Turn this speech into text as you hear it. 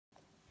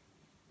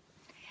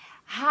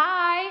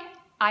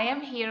I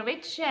am here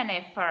with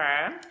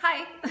Jennifer.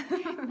 Hi.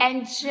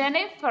 And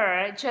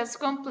Jennifer just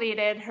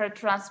completed her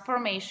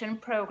transformation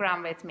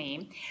program with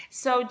me.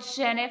 So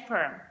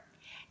Jennifer,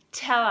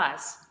 tell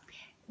us,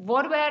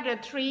 what were the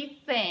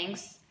 3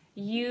 things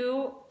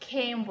you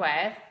came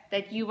with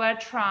that you were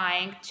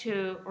trying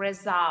to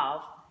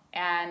resolve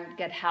and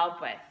get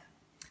help with?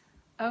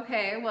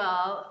 Okay,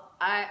 well,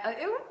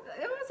 it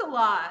was a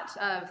lot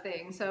of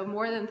things, so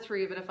more than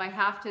 3, but if I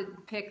have to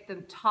pick the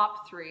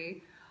top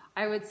 3,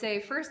 I would say,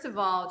 first of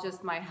all,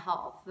 just my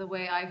health, the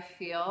way I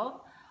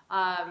feel.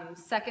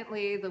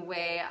 Secondly, the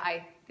way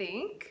I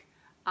think.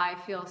 I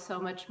feel so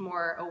much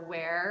more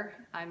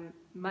aware. I'm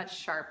much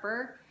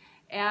sharper.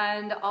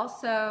 And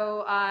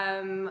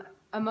also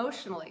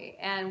emotionally,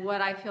 and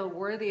what I feel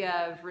worthy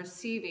of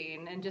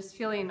receiving, and just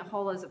feeling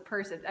whole as a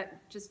person,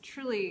 just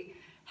truly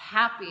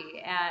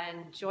happy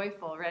and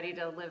joyful, ready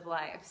to live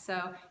life.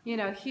 So, you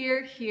know,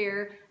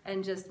 here,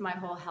 and just my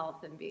whole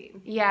health and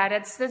being. Yeah,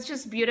 that's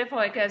just beautiful,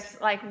 because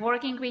like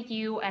working with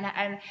you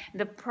and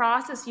the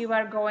process you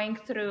are going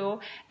through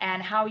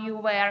and how you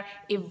were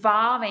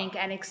evolving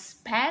and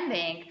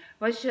expanding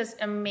was just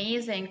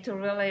amazing to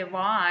really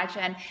watch,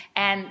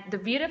 and the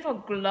beautiful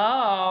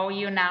glow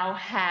you now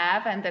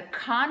have and the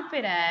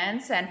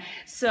confidence. And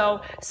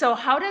so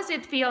how does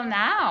it feel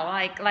now,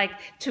 like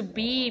to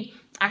be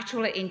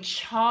actually in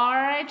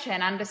charge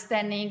and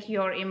understanding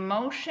your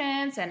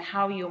emotions and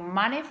how you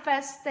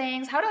manifest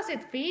things? How does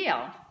it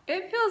feel?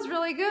 It feels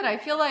really good. I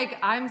feel like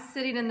I'm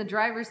sitting in the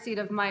driver's seat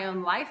of my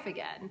own life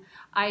again.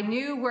 I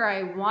knew where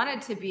I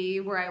wanted to be,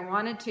 where I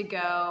wanted to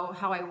go,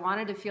 how I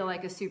wanted to feel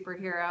like a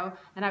superhero,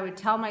 and I would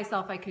tell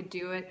myself I could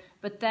do it.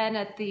 But then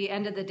at the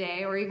end of the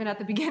day, or even at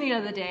the beginning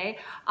of the day,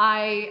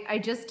 I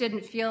just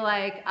didn't feel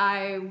like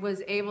I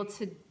was able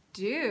to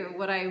do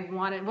what I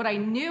wanted, what I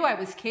knew I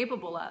was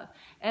capable of.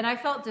 And I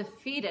felt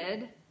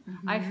defeated.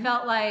 Mm-hmm. I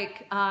felt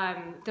like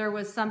there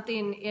was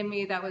something in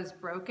me that was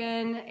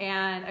broken,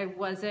 and I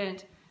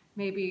wasn't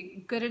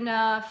maybe good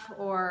enough,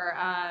 or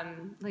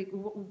like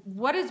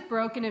what is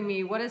broken in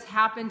me? What has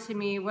happened to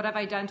me? What have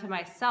I done to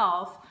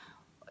myself,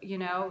 you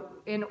know,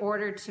 in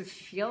order to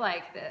feel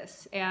like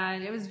this?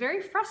 And it was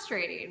very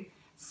frustrating.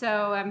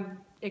 So I'm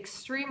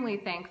extremely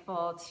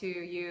thankful to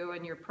you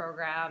and your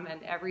program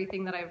and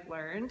everything that I've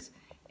learned.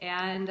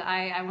 And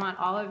I want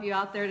all of you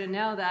out there to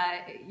know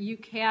that you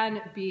can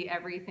be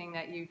everything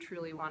that you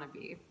truly want to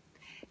be.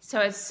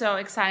 So it's so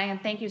exciting,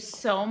 and thank you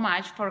so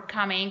much for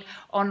coming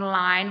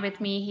online with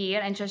me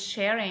here and just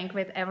sharing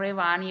with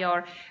everyone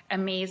your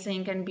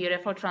amazing and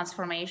beautiful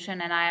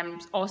transformation. And I am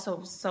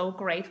also so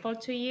grateful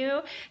to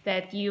you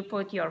that you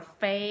put your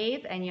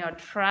faith and your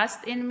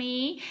trust in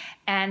me,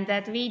 and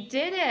that we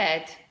did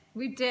it.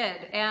 We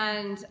did,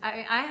 and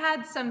I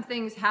had some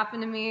things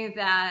happen to me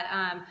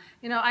that,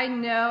 you know, I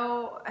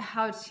know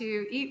how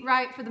to eat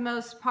right for the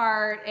most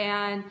part,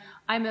 and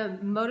I'm a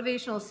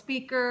motivational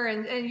speaker,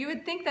 and you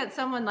would think that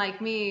someone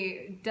like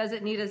me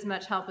doesn't need as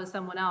much help as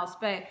someone else,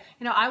 but,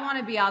 you know, I want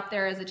to be out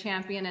there as a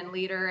champion and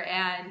leader,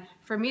 and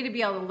for me to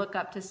be able to look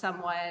up to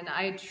someone,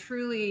 I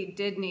truly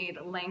did need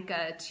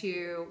Lenka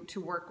to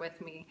work with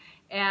me.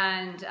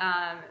 And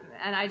I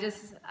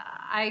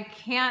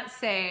can't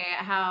say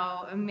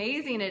how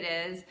amazing it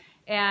is.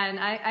 And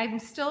I'm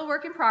still a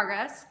work in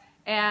progress.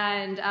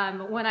 And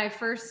when I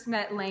first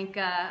met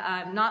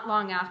Lenka, not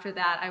long after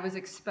that, I was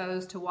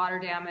exposed to water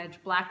damage,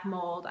 black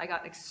mold. I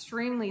got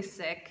extremely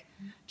sick,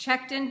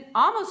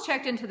 almost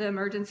checked into the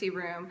emergency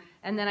room.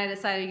 And then I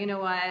decided, you know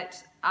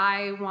what,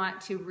 I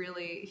want to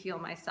really heal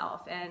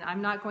myself. And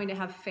I'm not going to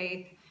have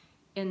faith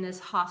in this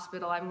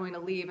hospital. I'm going to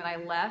leave. And I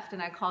left,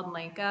 and I called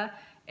Lenka.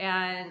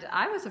 And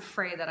I was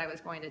afraid that I was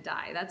going to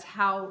die. That's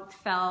how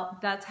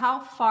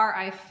far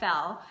I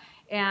fell.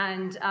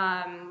 And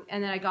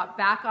then I got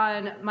back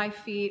on my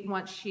feet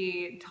once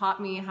she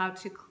taught me how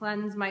to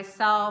cleanse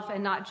myself,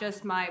 and not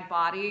just my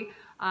body,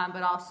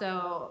 but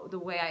also the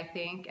way I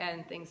think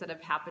and things that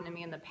have happened to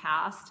me in the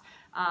past.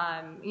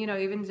 You know,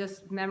 even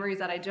just memories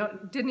that I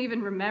didn't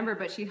even remember,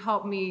 but she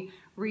helped me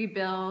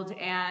rebuild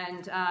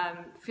and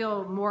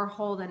feel more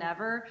whole than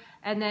ever.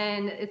 And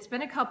then it's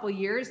been a couple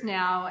years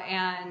now,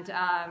 and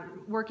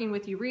working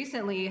with you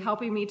recently,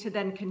 helping me to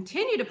then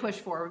continue to push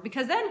forward,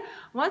 because then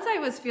once I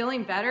was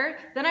feeling better,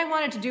 then I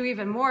wanted to do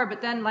even more.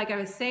 But then, like I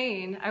was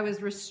saying, I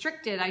was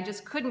restricted. I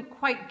just couldn't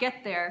quite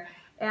get there.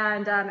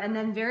 And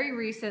then very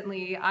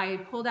recently, I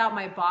pulled out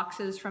my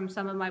boxes from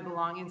some of my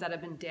belongings that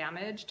have been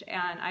damaged,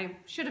 and I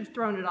should have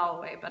thrown it all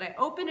away, but I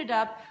opened it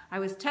up. I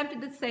was tempted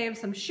to save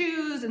some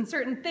shoes and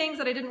certain things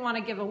that I didn't want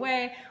to give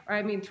away,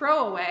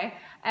 throw away,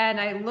 and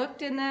I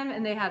looked in them,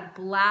 and they had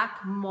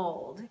black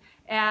mold,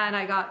 and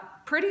I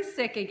got pretty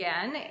sick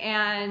again,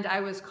 and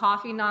I was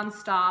coughing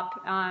nonstop,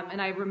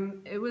 and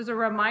it was a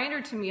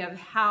reminder to me of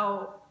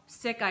how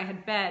sick I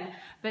had been,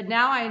 but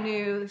now I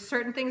knew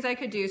certain things I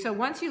could do. So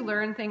once you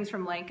learn things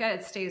from Lenka,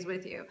 it stays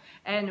with you.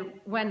 And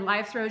when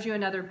life throws you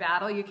another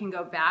battle, you can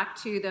go back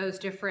to those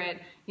different,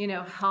 you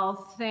know,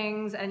 health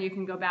things, and you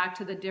can go back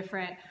to the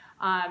different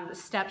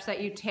steps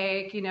that you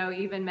take, you know,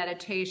 even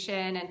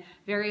meditation and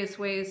various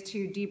ways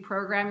to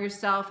deprogram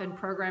yourself and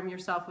program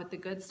yourself with the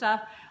good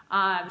stuff.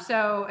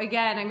 So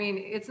again, I mean,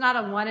 it's not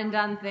a one and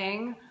done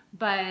thing,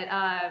 but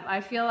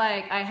I feel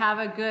like I have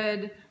a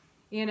good,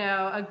 you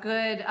know, a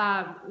good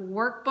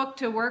workbook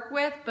to work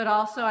with, but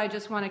also I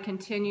just want to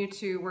continue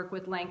to work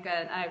with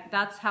Lenka.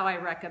 That's how I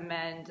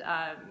recommend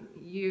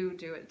you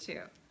do it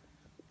too.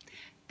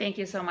 Thank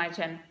you so much,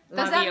 and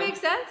does that make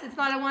sense? It's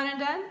not a one and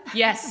done?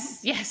 Yes,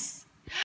 yes.